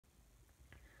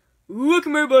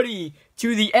Welcome everybody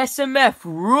to the Smf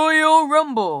Royal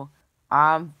Rumble.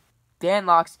 I'm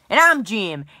Danlocks and I'm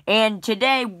Jim, and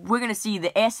today we're gonna see the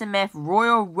Smf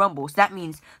Royal Rumble. So that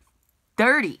means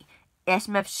 30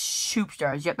 Smf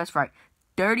Superstars. Yep, that's right.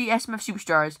 30 Smf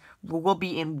Superstars will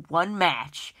be in one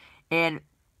match, and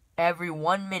every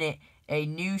 1 minute a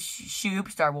new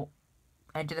superstar will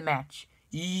enter the match.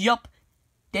 Yup,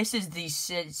 this is the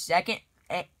second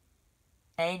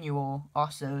annual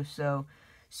also,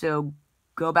 so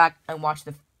go back and watch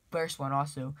the first one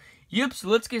also. Yep, so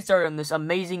let's get started on this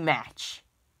amazing match.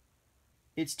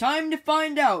 It's time to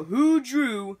find out who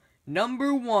drew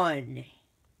number 1.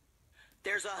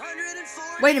 There's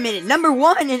 104. Wait a minute, number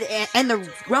 1 and the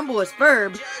Rumble is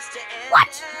Ferb.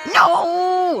 What?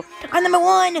 No! I'm number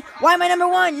 1! Why am I number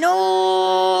 1?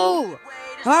 No!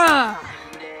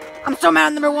 I'm so mad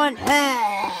I'm number 1.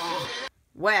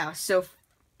 Wow, so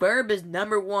Ferb is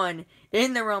number 1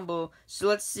 in the Rumble, so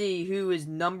let's see who is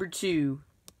number 2.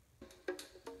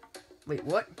 Wait,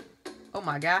 what? Oh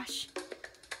my gosh.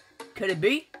 Could it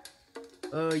be?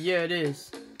 Yeah, it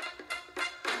is.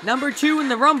 Number 2 in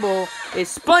the Rumble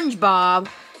is SpongeBob.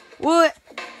 What?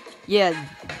 Yeah,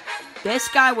 this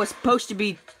guy was supposed to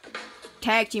be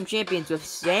tag team champions with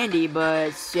Sandy,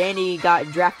 but Sandy got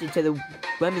drafted to the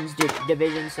women's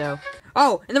division, so.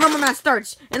 Oh, and the Rumble match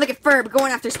starts, and look at Ferb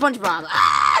going after SpongeBob.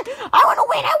 I wanna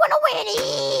win,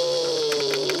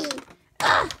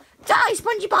 die,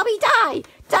 Spongy Bobby, die,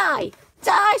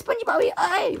 Spongy Bobby,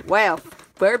 Wow,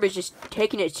 Ferb is just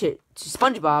taking it to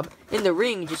SpongeBob in the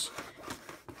ring, just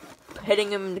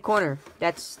hitting him in the corner.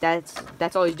 That's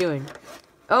all he's doing.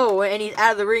 Oh, and he's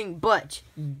out of the ring, but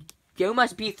you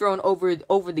must be thrown over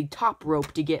the top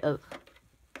rope to get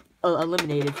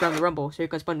eliminated from the Rumble. So here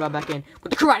comes SpongeBob back in with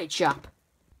the karate chop.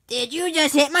 Did you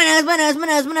just hit my nose?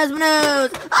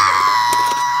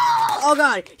 Oh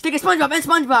god, he's taking SpongeBob, and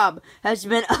SpongeBob has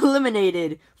been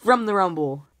eliminated from the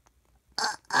Rumble.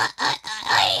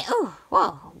 Oh,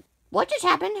 whoa, what just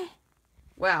happened?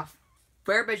 Wow,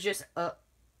 Ferb has just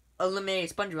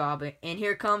eliminated SpongeBob, and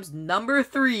here comes number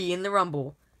 3 in the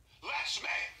Rumble.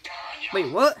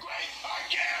 Wait, what?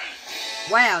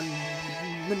 Wow,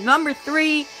 number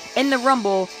 3 in the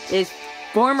Rumble is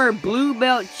former Blue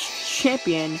Belt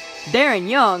champion Darren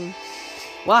Young.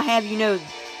 Well, I'll have you know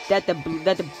that the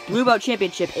Blue Belt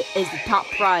Championship is the top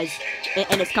prize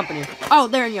in his company. Oh,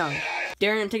 Darren Young.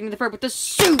 Darren taking the Ferb with the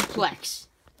suplex.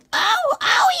 Oh,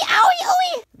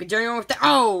 owie. Look at Darren Young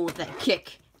with that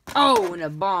kick. Oh, and a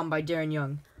bomb by Darren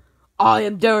Young. I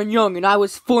am Darren Young, and I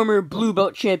was former Blue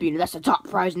Belt champion. That's the top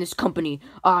prize in this company.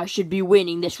 I should be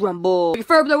winning this Rumble.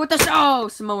 Ferb though with the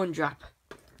Samoan drop.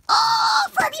 Oh,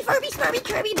 Furby, Kirby,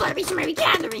 Blurby, Smurby, get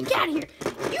out of the ring, get out of here.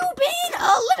 You've been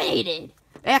eliminated.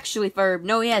 Actually, Ferb,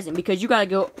 no he hasn't, because you gotta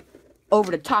go over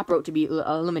the top rope to be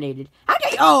eliminated. How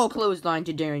dare you? Oh, clothesline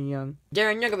to Darren Young.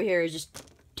 Darren Young over here is just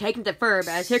taking the Ferb,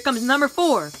 as here comes number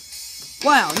 4.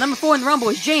 Wow, number 4 in the Rumble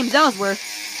is James Ellsworth.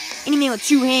 Any man with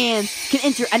 2 hands can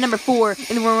enter at number 4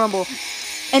 in the Royal Rumble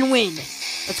and win.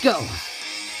 Let's go.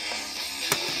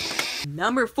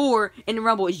 Number 4 in the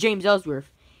Rumble is James Ellsworth.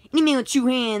 Any man with 2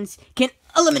 hands can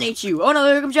eliminate you. Oh no,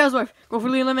 there comes Ellsworth. Go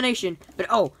for the elimination. But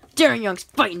oh, Darren Young's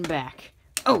fighting back.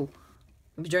 Oh,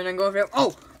 Darren Young going for it.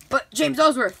 Oh, but James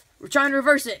Ellsworth, we're trying to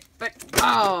reverse it. But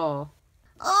oh.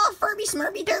 Oh, Furby,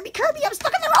 Smurby, Derby, Kirby, I'm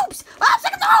stuck in the ropes.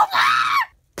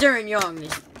 Darren Young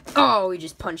is. Oh, he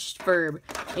just punched Ferb.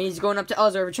 And he's going up to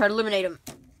Ellsworth to try to eliminate him.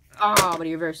 Oh, but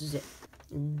he reverses it.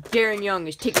 Darren Young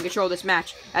is taking control of this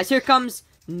match. As here comes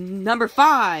number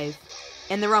 5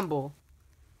 in the Rumble.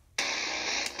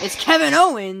 It's Kevin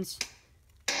Owens.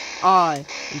 I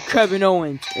am Kevin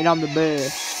Owens, and I'm the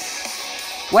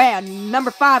best. Wow,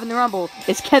 number 5 in the Rumble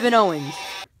is Kevin Owens.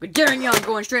 But Darren Young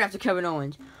going straight after Kevin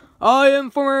Owens. I am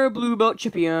former Blue Belt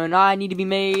champion. I need to be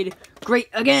made great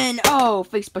again. Oh,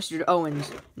 facebuster to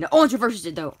Owens. Now Owens reverses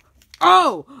it though.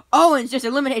 Oh, Owens just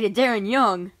eliminated Darren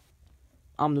Young.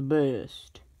 I'm the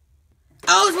best.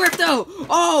 Ellsworth though.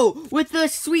 Oh, with the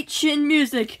sweet chin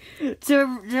music to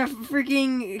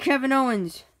freaking Kevin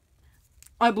Owens.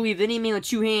 I believe that any man with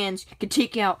 2 hands can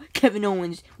take out Kevin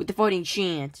Owens with the fighting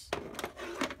chance.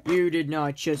 You did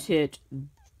not just hit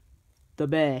the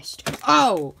best.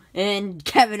 Oh, and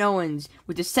Kevin Owens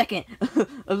with the second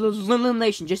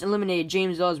elimination just eliminated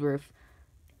James Ellsworth.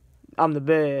 I'm the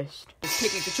best. Just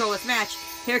taking control of this match.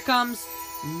 Here comes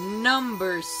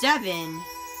number 7.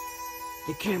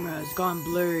 The camera's gone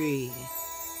blurry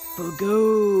for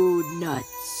gold nuts.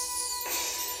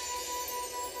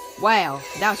 Wow,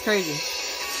 that was crazy.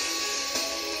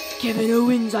 Kevin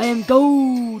Owens, I am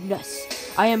gold nuts.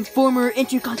 I am former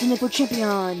Intercontinental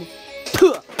Champion.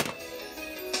 Puh.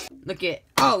 Look at,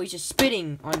 oh, he's just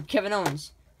spitting on Kevin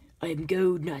Owens. I am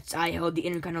Gold Nuts. I held the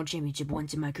Intercontinental Championship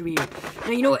once in my career.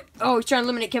 Now, you know what? Oh, he's trying to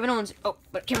eliminate Kevin Owens. Oh,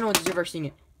 but Kevin Owens is reversing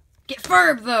it. Get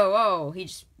Ferb, though. Oh, he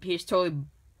just totally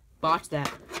botched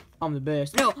that. I'm the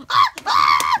best. No.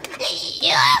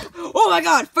 Oh, my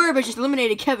God. Ferb has just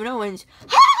eliminated Kevin Owens.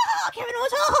 Kevin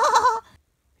Owens.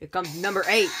 Here comes number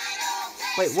 8.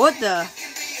 Wait, what the?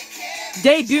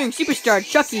 Debuting superstar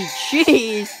Chuck E.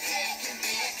 Cheese.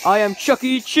 I am Chuck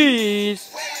E.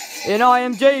 Cheese, and I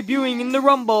am debuting in the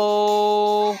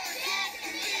Rumble.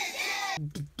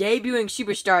 Debuting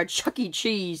superstar Chuck E.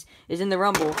 Cheese is in the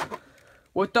Rumble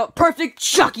with the perfect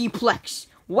Chucky Plex.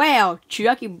 Wow,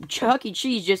 Chuck E.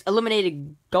 Cheese just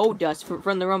eliminated Goldust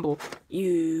from the Rumble.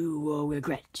 You will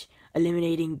regret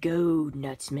eliminating Gold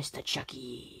Nuts, Mr.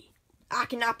 Chucky. I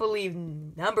cannot believe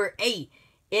number 8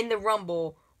 in the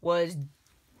Rumble was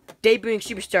debuting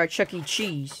superstar Chuck E.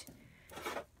 Cheese.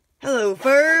 Hello,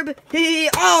 Ferb.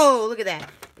 Oh, look at that.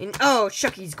 And oh,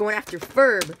 Chucky's going after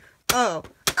Ferb. Oh.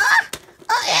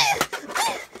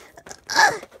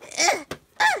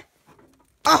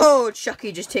 Oh,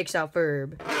 Chucky just takes out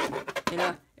Ferb.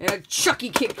 And a Chucky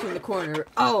kick from the corner.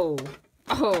 Oh.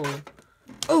 Oh.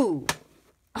 Oh.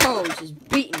 Oh, he's just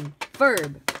beating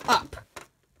Ferb up.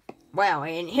 Wow,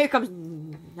 and here comes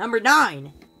number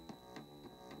 9.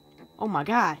 Oh my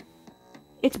God.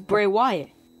 It's Bray Wyatt.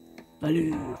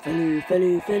 Follow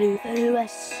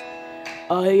us.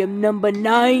 I am number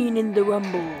 9 in the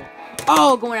Rumble.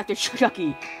 Oh, going after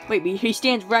Chucky. Wait, but he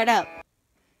stands right up.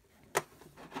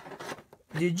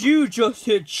 Did you just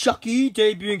hit Chucky,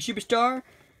 debuting superstar?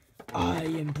 I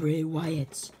am Bray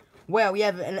Wyatt. Well, we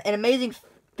have an amazing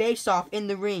face-off in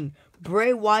the ring.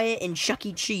 Bray Wyatt and Chuck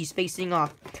E. Cheese facing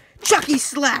off. Chucky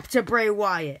slap to Bray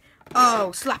Wyatt.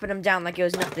 Oh, slapping him down like it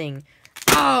was nothing.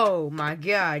 Oh my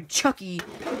God, Chucky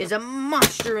is a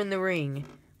monster in the ring.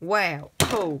 Wow.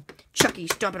 Oh, Chucky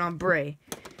stomping on Bray.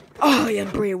 Oh, I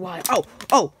am Bray Wyatt.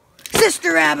 Oh,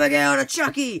 Sister Abigail to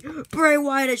Chucky. Bray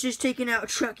Wyatt has just taken out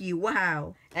Chucky.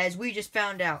 Wow. As we just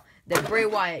found out that Bray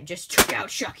Wyatt just took out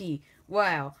Chucky.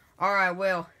 Wow. All right,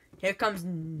 well, here comes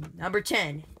number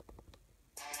 10.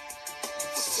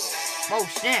 Oh,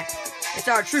 snap. It's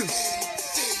R-Truth.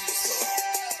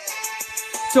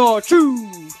 It's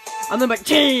R-Truth. I'm number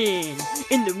 10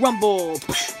 in the Rumble.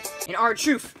 And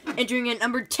R-Truth entering at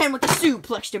number 10 with the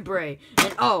suplex to Bray.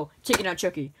 And oh, taking out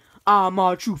Chucky. I'm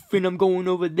R-Truth and I'm going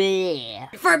over there.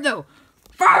 Ferb though.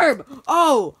 Ferb!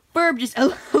 Oh, Ferb just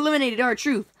eliminated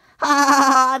R-Truth.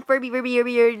 Ha! Ferby, derby,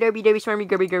 smarmy,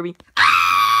 Gerby.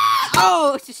 Ah!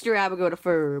 Oh, Sister Abigail to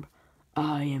Ferb.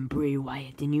 I am Bray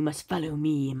Wyatt and you must follow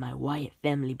me and my Wyatt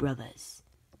family brothers.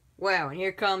 Wow, and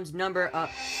here comes number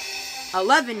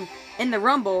 11 in the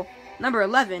Rumble. Number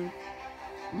 11.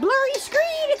 Blurry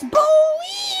screen, it's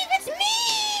Believe, it's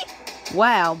me!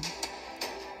 Wow.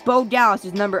 Bo Dallas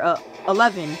is number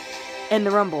 11 in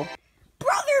the Rumble.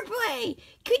 Brother Bray,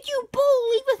 could you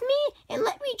believe with me and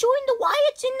let me join the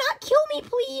Wyatts and not kill me,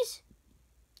 please?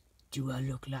 Do I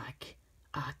look like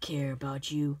I care about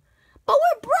you? But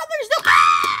we're brothers, though.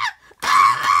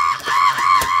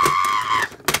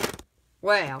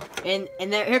 Wow. And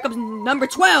here comes number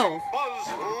 12.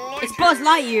 It's Buzz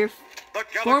Lightyear,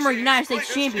 former United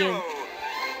States champion.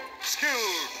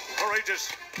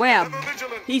 Wow,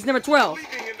 he's number 12.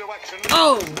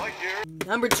 Oh,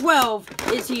 number 12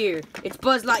 is here. It's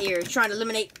Buzz Lightyear trying to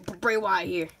eliminate Bray Wyatt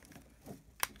here.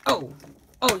 Oh,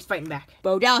 he's fighting back.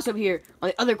 Bo Dallas over here on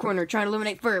the other corner trying to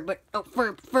eliminate Ferb, but oh,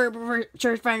 Ferb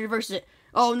trying to reverse it.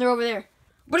 Oh, and they're over there.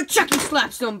 But a Chucky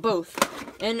slaps them both.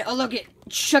 And oh, look at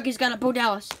Chucky's got a Bo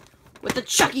Dallas with the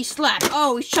Chucky slap.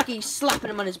 Oh, he's Chucky slapping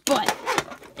him on his butt.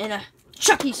 And a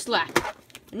Chucky slap.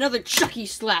 Another Chucky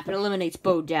slap and eliminates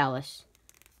Bo Dallas.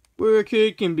 Where a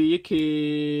kid can be a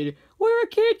kid. Where a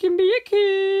kid can be a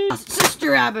kid.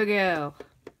 Sister Abigail.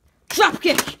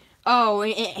 Dropkick. Oh,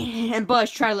 and Buzz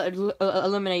tried to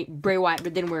eliminate Bray Wyatt, but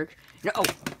it didn't work. No.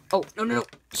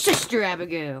 Sister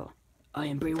Abigail. I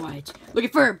am Bray Wyatt. Look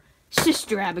at Ferb.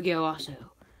 Sister Abigail also.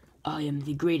 I am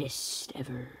the greatest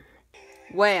ever.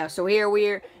 Wow, so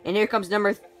here comes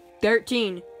number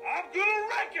 13. I'm gonna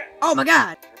wreck it! Oh my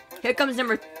God. Here comes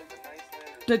the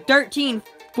 13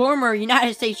 former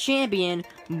United States champion,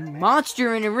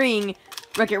 monster in the ring,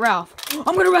 Wreck-It Ralph.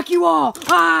 I'm gonna wreck you all!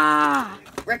 Ah!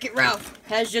 Wreck-It Ralph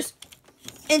has just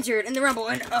entered in the Rumble,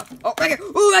 and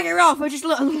Wreck-It Ralph! I just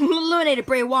eliminated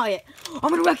Bray Wyatt. I'm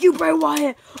gonna wreck you, Bray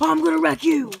Wyatt! I'm gonna wreck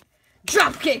you!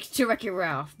 Dropkick to Wreck-It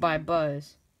Ralph by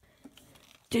Buzz.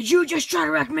 Did you just try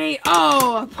to wreck me?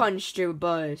 Oh, a punch to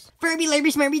Buzz. Furby,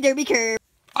 Larby, Smarby, Derby, Curb.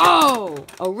 Oh,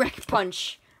 a wreck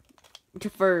punch to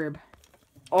Ferb.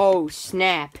 Oh,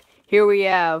 snap. Here we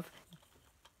have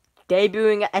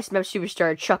debuting SMF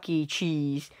superstar Chuck E.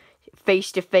 Cheese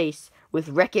face to face with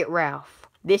Wreck-It Ralph.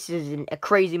 This is a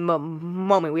crazy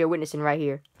moment we are witnessing right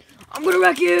here. I'm gonna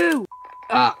wreck you!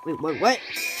 Wait, what?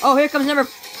 Oh, here comes number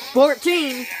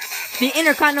 14, the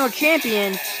Intercontinental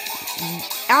Champion,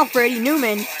 Alfred E.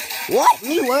 Newman. What?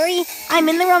 Me worry? I'm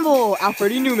in the Rumble.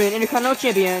 Alfred E. Newman, Intercontinental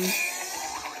Champion.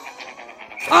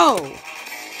 Oh!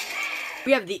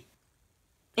 We have the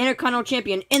Intercontinental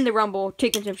Champion in the Rumble,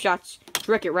 taking some shots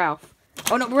to Wreck-It Ralph.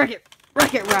 Oh no,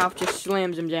 Wreck-It Ralph just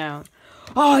slams him down.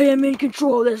 I am in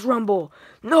control of this Rumble.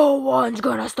 No one's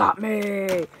gonna stop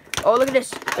me. Oh, look at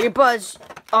this. Look at Buzz.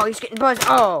 Oh, he's getting Buzz.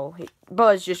 Oh,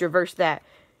 Buzz just reversed that.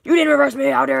 You didn't reverse me.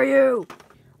 How dare you?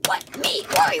 What? Me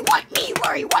worry? What? Me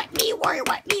worry? What? Me worry?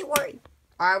 What? Me worry?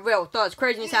 Alright, Will, thoughts,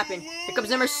 craziness happened. Here comes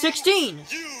number 16.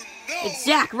 It's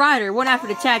Zack Ryder, one after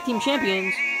the tag team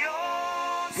champions.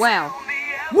 Wow.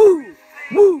 Woo!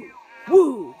 Woo!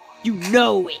 Woo! You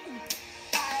know it.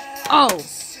 Oh.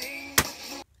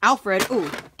 Alfred,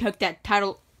 took that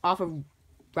title off of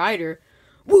Ryder.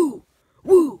 Woo!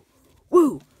 Woo!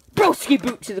 Woo! Broski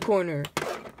boot to the corner.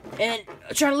 And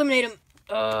trying to eliminate him.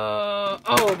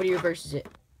 But he reverses it.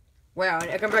 Wow, and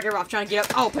here comes Wreck-It Ralph trying to get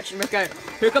up. Oh, punching Wreck-It.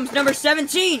 Here comes number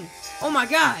 17. Oh my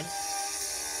god.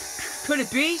 Could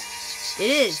it be? It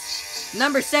is.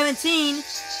 Number 17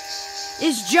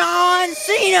 is John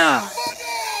Cena.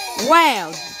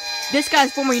 Wow. This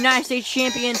guy's former United States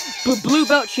champion, blue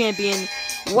belt champion.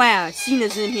 Wow,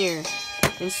 Cena's in here.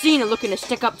 And Cena looking to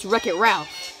stick up to Wreck-It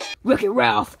Ralph. Wreck-It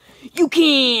Ralph, you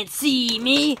can't see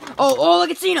me. Oh,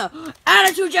 look at Cena.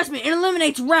 Attitude adjustment. It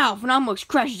eliminates Ralph and almost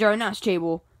crashes our announce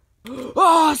table.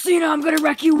 Oh, Cena, I'm gonna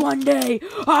wreck you one day.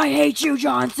 I hate you,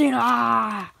 John Cena.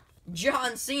 Ah.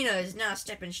 John Cena is now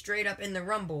stepping straight up in the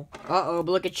Rumble. But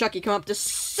look at Chucky come up to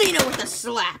Cena with a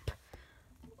slap.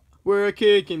 Where a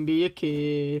kid can be a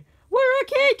kid. Where a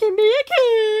kid can be a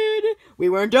kid. We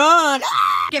weren't done.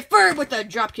 Ah! Get Ferb with a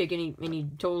dropkick, and he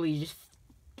totally just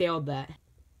failed that.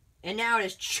 And now it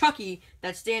is Chucky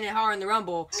that's standing hard in the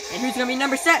Rumble. And who's gonna be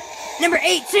number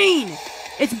 18?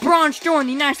 It's Braun Strowman,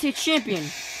 the United States champion,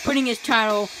 putting his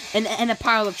title in a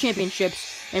pile of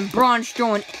championships. And Braun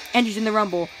Strowman enters in the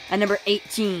Rumble at number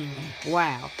 18.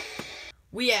 Wow.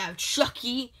 We have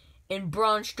Chucky and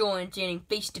Braun Strowman standing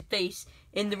face to face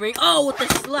in the ring. Oh, with the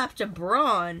slap to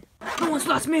Braun. No one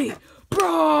slaps me.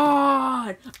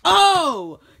 Braun.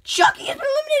 Oh, Chucky has been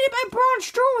eliminated by Braun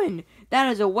Strowman. That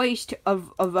is a waste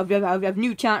of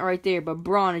new talent right there. But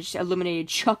Braun has just eliminated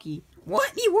Chucky.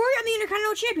 What? Me worry? I'm the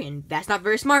Intercontinental Champion. That's not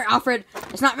very smart, Alfred.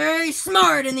 It's not very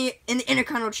smart in the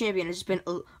Intercontinental Champion. It's just been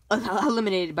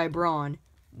eliminated by Braun.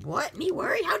 What? Me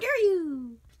worry? How dare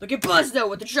you? Look at Buzz, though,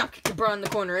 with the dropkick to Braun in the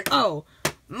corner. And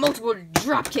multiple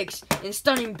drop kicks and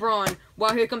stunning Braun.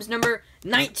 While here comes number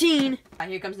 19.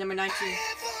 Here comes number 19.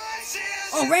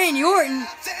 Oh, Randy Orton.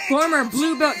 Former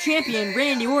blue belt champion,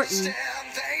 Randy Orton.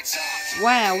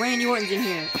 Wow, Randy Orton's in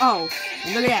here. Oh,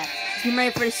 and look at that. He's getting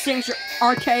ready for the signature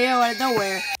RKO out of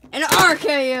nowhere. And an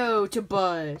RKO to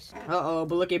Buzz. But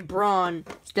look at Braun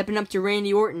stepping up to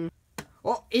Randy Orton.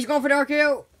 Oh, he's going for the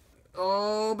RKO.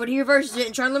 Oh, but he reverses it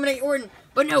and trying to eliminate Orton.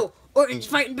 But no, Orton's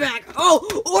fighting back.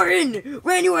 Oh, Orton!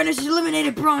 Randy Orton has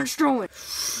eliminated Braun Strowman.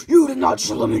 You did not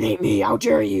just eliminate me. How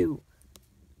dare you?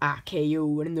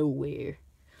 RKO out of nowhere.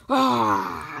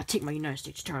 I take my United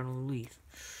States title and leave.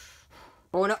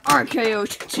 Oh, and an RKO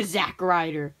to Zack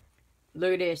Ryder.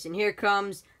 Look at this. And here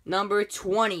comes number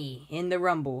 20 in the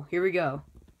Rumble. Here we go.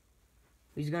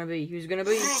 Who's gonna be?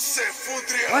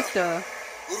 What the?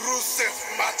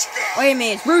 Wait a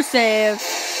minute, it's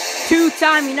Rusev.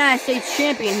 Two-time United States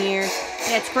champion here.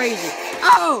 That's crazy.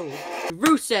 Oh!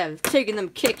 Rusev taking them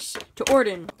kicks to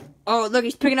Orton. Oh, look,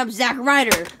 he's picking up Zack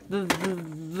Ryder.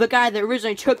 The guy that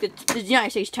originally took the United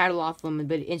States title off him,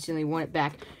 but instantly won it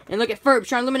back. And look at Ferb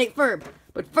trying to eliminate Ferb.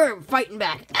 But Ferb fighting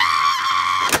back.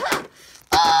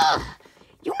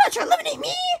 You're not trying to eliminate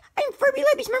me? I'm Furby,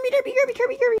 Libby, Smurby, Derby, Kirby,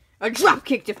 Kirby, Kirby. A drop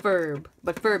kick to Ferb.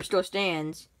 But Ferb still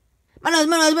stands. Oh,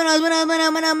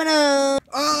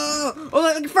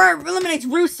 look, Ferb eliminates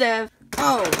Rusev.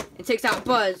 Oh, and takes out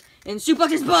Buzz. And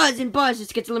suplexes Buzz, and Buzz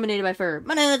just gets eliminated by Ferb.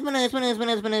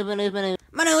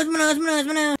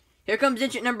 Here comes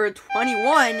entrant number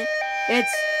 21.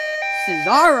 It's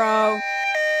Cesaro.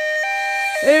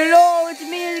 Hello, it's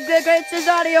me, the great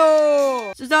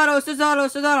Cesaro.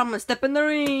 Cesaro. I'm gonna step in the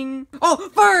ring.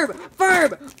 Oh,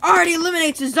 Ferb already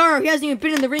eliminates Cesaro. He hasn't even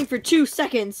been in the ring for 2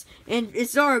 seconds, and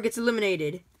Cesaro gets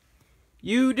eliminated.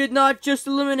 You did not just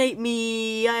eliminate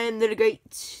me. I am the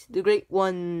great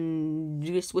one.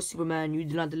 This was Superman. You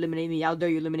did not eliminate me. How dare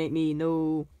you eliminate me?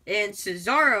 No. And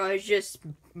Cesaro has just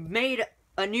made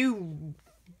a new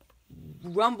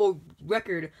Rumble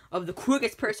record of the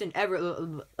quickest person ever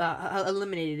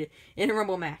eliminated in a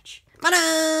Rumble match.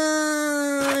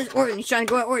 Orton, he's trying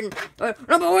to go at Orton.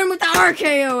 Rumble Orton with the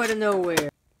RKO out of nowhere.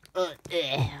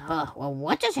 Well,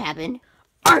 what just happened?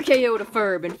 RKO to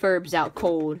Ferb, and Ferb's out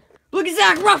cold. Look at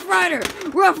Zack, Rough Rider!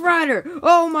 Rough Rider!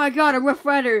 Oh my god, a Rough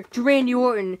Rider to Randy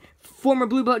Orton, former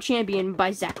Blue Belt champion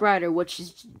by Zack Ryder, which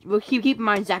is, well, keep in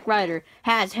mind, Zack Ryder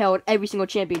has held every single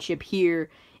championship here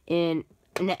in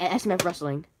SMF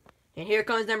Wrestling. And here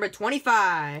comes number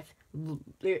 25.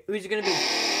 Who's it gonna be?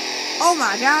 Oh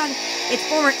my god, it's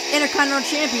former Intercontinental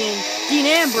Champion, Dean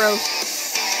Ambrose.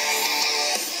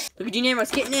 Look at Dean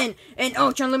Ambrose getting in, and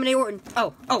trying to eliminate Orton.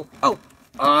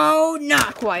 Oh,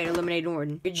 not quite eliminated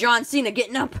Orton. Look at John Cena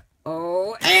getting up.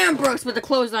 Oh, Ambrose with the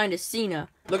clothesline to Cena.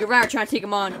 Look at Ryder trying to take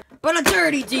him on, but a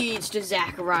dirty deeds to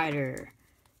Zack Ryder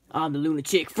on the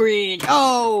lunatic fringe.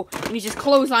 Oh, and he's just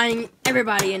clotheslining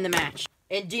everybody in the match.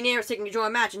 And Dean Ambrose taking control of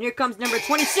the match, and here comes number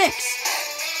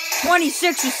 26.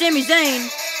 26 for Sami Zayn.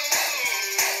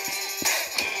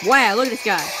 Wow, look at this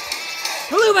guy.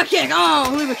 Haluva kick!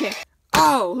 Haluva kick!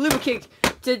 Haluva kick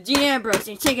to Dean Ambrose, and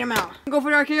he's taking him out. Go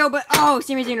for the RKO, but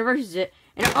Sami Zayn reverses it.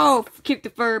 And kick the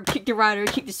Ferb, kick the Ryder,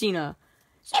 kick the Cena.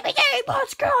 Sami Zayn,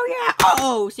 let's go, yeah!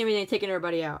 Sami Zayn taking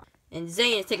everybody out. And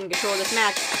Zayn is taking control of this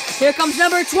match. Here comes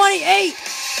number 28!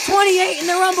 28 in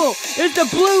the Rumble is the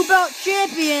Blue Belt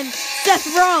Champion, Seth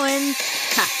Rollins.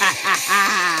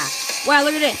 Wow,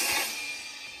 look at this.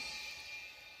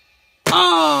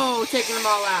 Taking them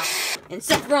all out. And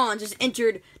Seth Rollins just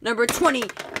entered number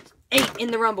 28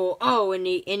 in the Rumble. And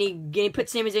he put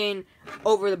Sami Zayn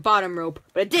over the bottom rope,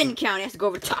 but it didn't count. He has to go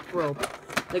over the top rope.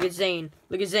 Look at Zayn.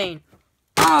 Look at Zayn.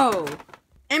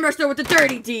 Ambrose with the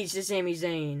dirty deeds to Sami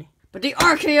Zayn. But the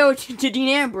RKO to Dean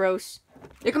Ambrose.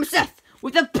 Here comes Seth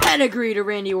with a pedigree to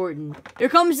Randy Orton. Here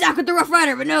comes Zack with the Rough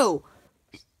Rider, but no.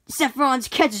 Seth Rollins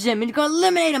catches him and he's going to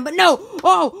eliminate him, but no.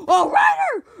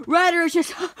 Ryder! Ryder has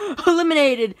just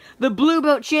eliminated the Blue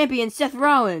Belt Champion, Seth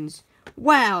Rollins.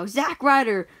 Wow, Zack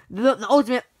Ryder, the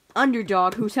ultimate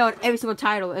underdog who's held every single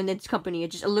title in this company,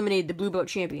 had just eliminated the Blue Belt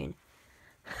Champion.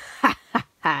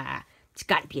 It's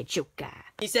got to be a joke, guy.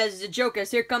 He says it's a joke,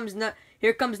 as here comes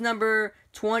number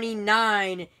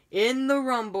 29 in the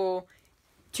Rumble.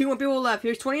 2 more people left.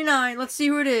 Here's 29. Let's see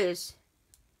who it is.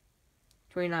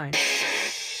 29.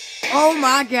 Oh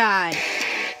my god.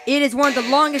 It is one of the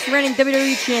longest reigning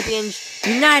WWE champions,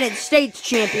 United States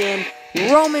champion,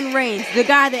 Roman Reigns, the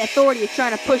guy that Authority is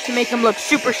trying to push to make him look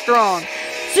super strong.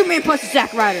 Superman punches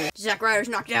Zack Ryder. Zack Ryder's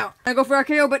knocked out. I go for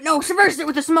RKO, but no, reverse it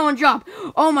with a Samoan drop.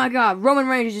 Oh my god, Roman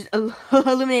Reigns just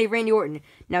eliminated Randy Orton.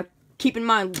 Now, keep in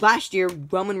mind, last year,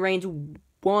 Roman Reigns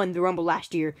won the Rumble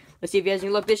last year. Let's see if he has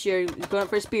any luck this year. He's going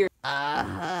for a spear.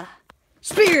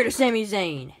 Spear to Sami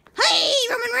Zayn. Hey,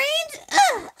 Roman Reigns!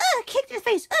 Kick to the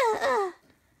face.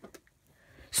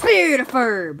 Spear to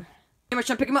Ferb. Ambrose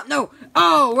trying to pick him up. No.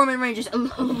 Roman Reigns just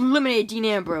eliminated Dean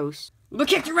Ambrose. But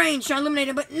kick to Reigns, trying to eliminate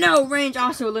him, but no, Reigns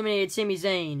also eliminated Sami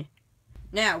Zayn.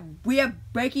 Now, we have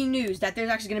breaking news that there's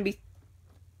actually going to be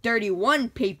 31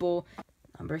 people.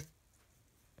 Number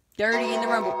 30 in the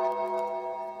Rumble.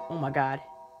 Oh my god.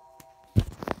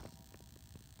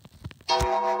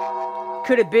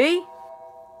 Could it be?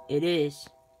 It is.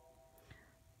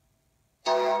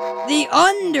 The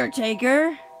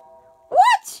Undertaker?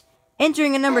 What?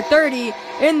 Entering at number 30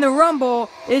 in the Rumble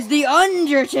is The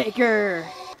Undertaker.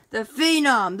 The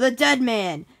Phenom, the Dead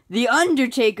Man. The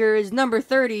Undertaker is number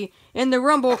 30 in the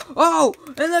Rumble. And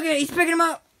look at it, he's picking him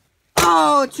up.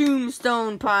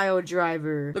 Tombstone Pile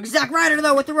Driver. Look, Zack Ryder,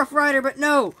 though, with the Rough Rider, but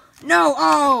no.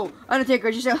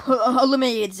 Undertaker just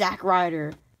eliminated Zack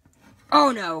Ryder.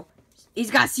 No.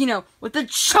 He's got Cena with the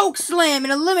choke slam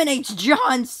and eliminates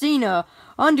John Cena.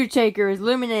 Undertaker is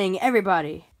eliminating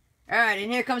everybody. Alright,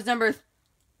 and here comes number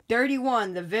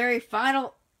 31, the very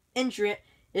final entrant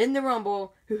in the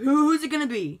Rumble. Who's it gonna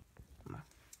be?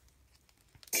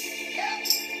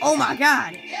 Oh my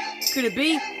god! Could it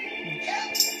be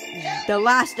the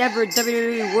last ever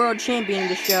WWE World Champion of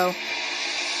the show?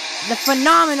 The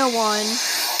phenomenal one.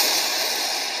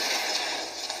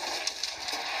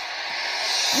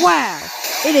 Wow!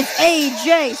 It is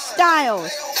AJ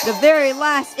Styles, the very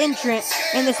last entrant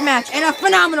in this match, and a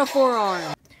phenomenal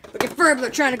forearm. Look at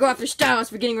Ferb trying to go after Styles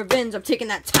for getting revenge of taking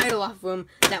that title off of him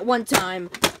that one time.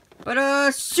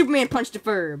 But Superman punched to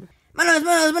Ferb. My nose.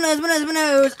 Ferb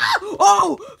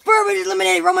has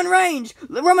eliminated Roman Reigns.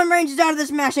 Roman Reigns is out of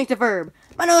this match thanks to Ferb.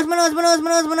 My nose.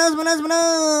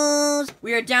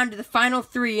 We are down to the final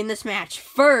 3 in this match.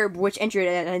 Ferb, which entered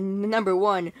at number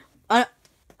 1.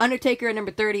 Undertaker at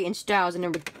number 30 and Styles at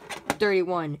number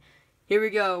 31. Here we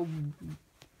go.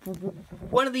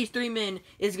 one of these three men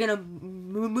is gonna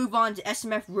move on to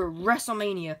SMF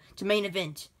WrestleMania to main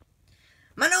event.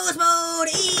 Manolis mode.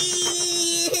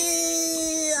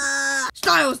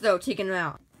 Styles though taking him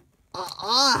out.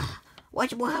 What?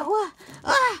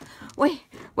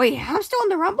 Wait, I'm still in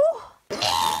the Rumble?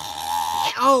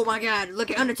 Oh my God! Look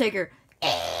at Undertaker.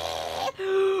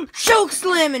 Choke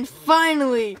slam and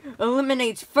finally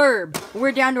eliminates Ferb.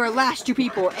 We're down to our last two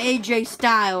people, AJ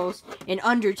Styles and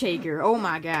Undertaker. Oh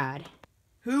my God.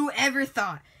 Who ever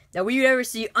thought that we would ever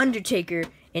see Undertaker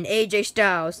and AJ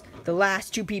Styles, the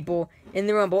last two people in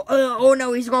the Rumble? Oh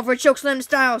no, he's going for a choke slam to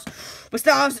Styles. But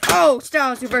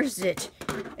Styles reverses it.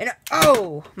 And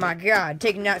oh my God,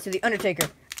 taking it out to the Undertaker.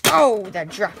 Oh, that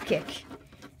drop kick.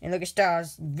 And look at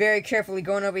Styles very carefully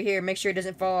going over here, make sure it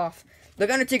doesn't fall off. Look,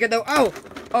 Undertaker though.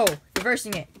 Oh,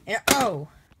 reversing it. And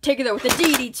Taker though with the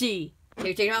DDT.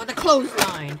 Taking him out with the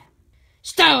clothesline.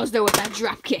 Styles though with that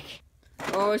drop kick.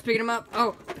 Oh, he's picking him up.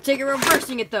 Oh, Taker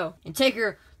reversing it though. And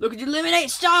Taker looking to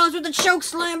eliminate Styles with the choke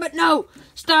slam, but no.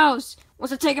 Styles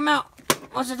wants to take him out.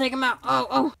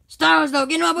 Oh. Styles though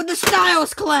getting him up with the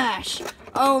Styles Clash.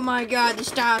 Oh my God, the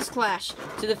Styles Clash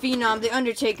to the Phenom, the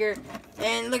Undertaker.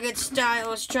 And look at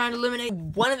Styles trying to eliminate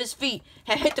one of his feet.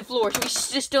 Had hit the floor, so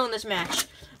he's still in this match.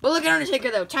 But look at Undertaker,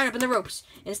 though, tied up in the ropes.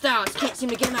 And Styles can't seem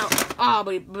to get him out. Oh,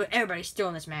 but everybody's still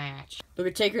in this match. Look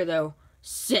at Taker, though,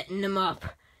 setting him up.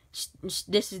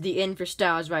 This is the end for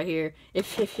Styles right here.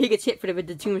 If he gets hit for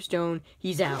the tombstone,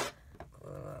 he's out.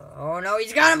 Oh no,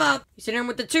 he's got him up! He's hitting him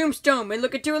with the tombstone and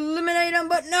looking to eliminate him,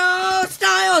 but no!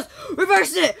 Styles!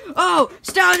 Reverse it! Oh,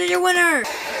 Styles is your winner!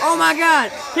 Oh my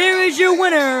God! Here is your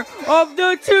winner of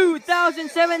the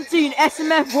 2017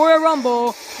 SMF Royal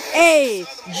Rumble,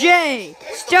 AJ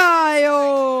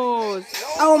Styles!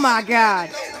 Oh my God!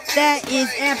 That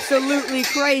is absolutely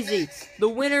crazy! The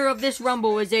winner of this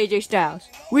Rumble is AJ Styles.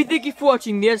 We thank you for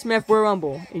watching the SMF Royal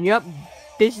Rumble. And yep,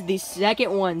 this is the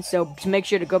second one, so make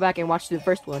sure to go back and watch the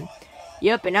first one.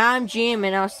 Yep, and I'm Jim,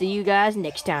 and I'll see you guys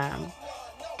next time.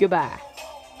 Goodbye.